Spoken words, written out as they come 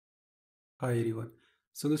Hi everyone.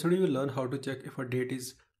 So in this video we'll learn how to check if a date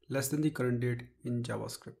is less than the current date in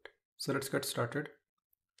JavaScript. So let's get started.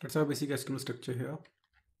 Let's have a basic HTML structure here.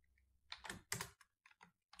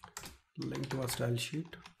 Link to our style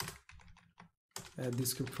sheet. Add the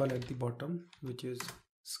script file at the bottom, which is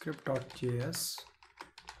script.js.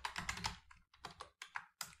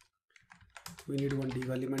 We need one div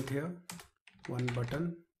element here, one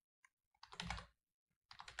button.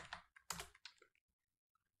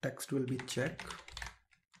 Text will be check.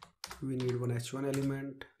 We need one h1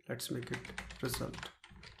 element. Let's make it result.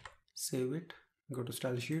 Save it. Go to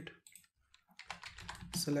style sheet.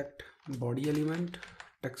 Select body element.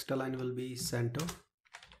 Text align will be center.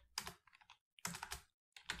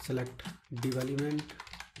 Select div element.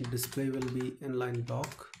 Display will be inline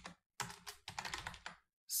block.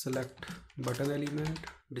 Select button element.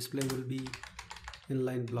 Display will be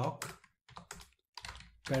inline block.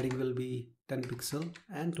 Padding will be 10 pixel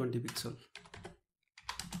and 20 pixel.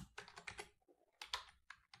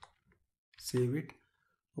 Save it.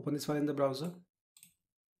 Open this file in the browser.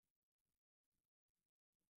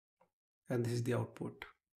 And this is the output.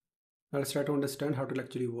 Now let's try to understand how it will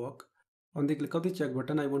actually work. On the click of the check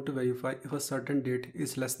button, I want to verify if a certain date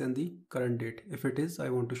is less than the current date. If it is, I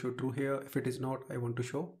want to show true here. If it is not, I want to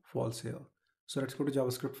show false here. So let's go to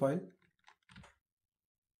JavaScript file.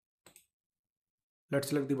 Let's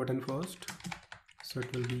select the button first. So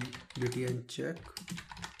it will be btn check.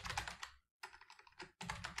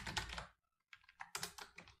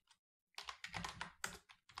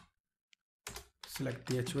 Select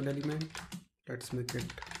the h1 element. Let's make it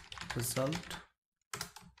result.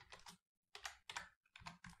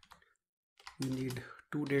 We need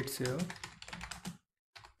two dates here.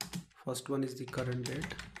 First one is the current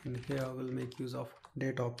date. And here I will make use of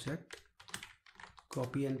date object.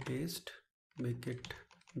 Copy and paste. Make it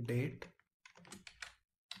date.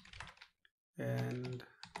 And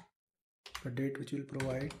the date which we'll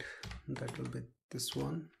provide, that will be this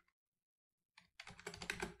one.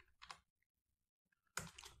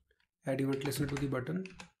 Add event listener to the button,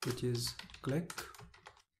 which is click.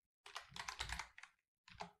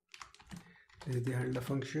 This is the handler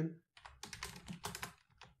function.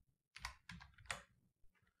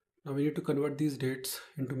 Now we need to convert these dates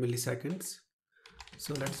into milliseconds.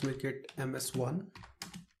 So let's make it ms1.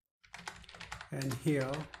 And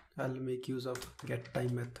here I'll make use of get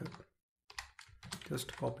time method.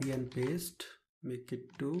 Just copy and paste, make it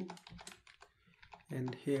 2.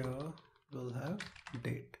 And here we'll have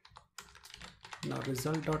date. Now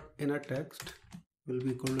result.inner text will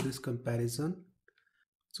be equal to this comparison.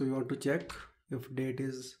 So we want to check if date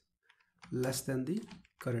is less than the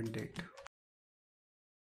current date.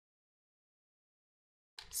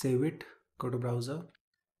 Save it, go to browser,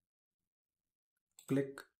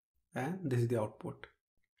 click, and this is the output.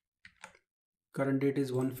 Current date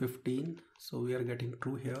is 115, so we are getting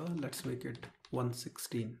true here. Let's make it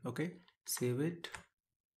 116. Okay, save it,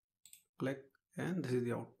 click, and this is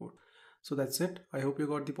the output. So that's it. I hope you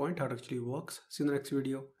got the point how it actually works. See you in the next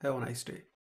video. Have a nice day.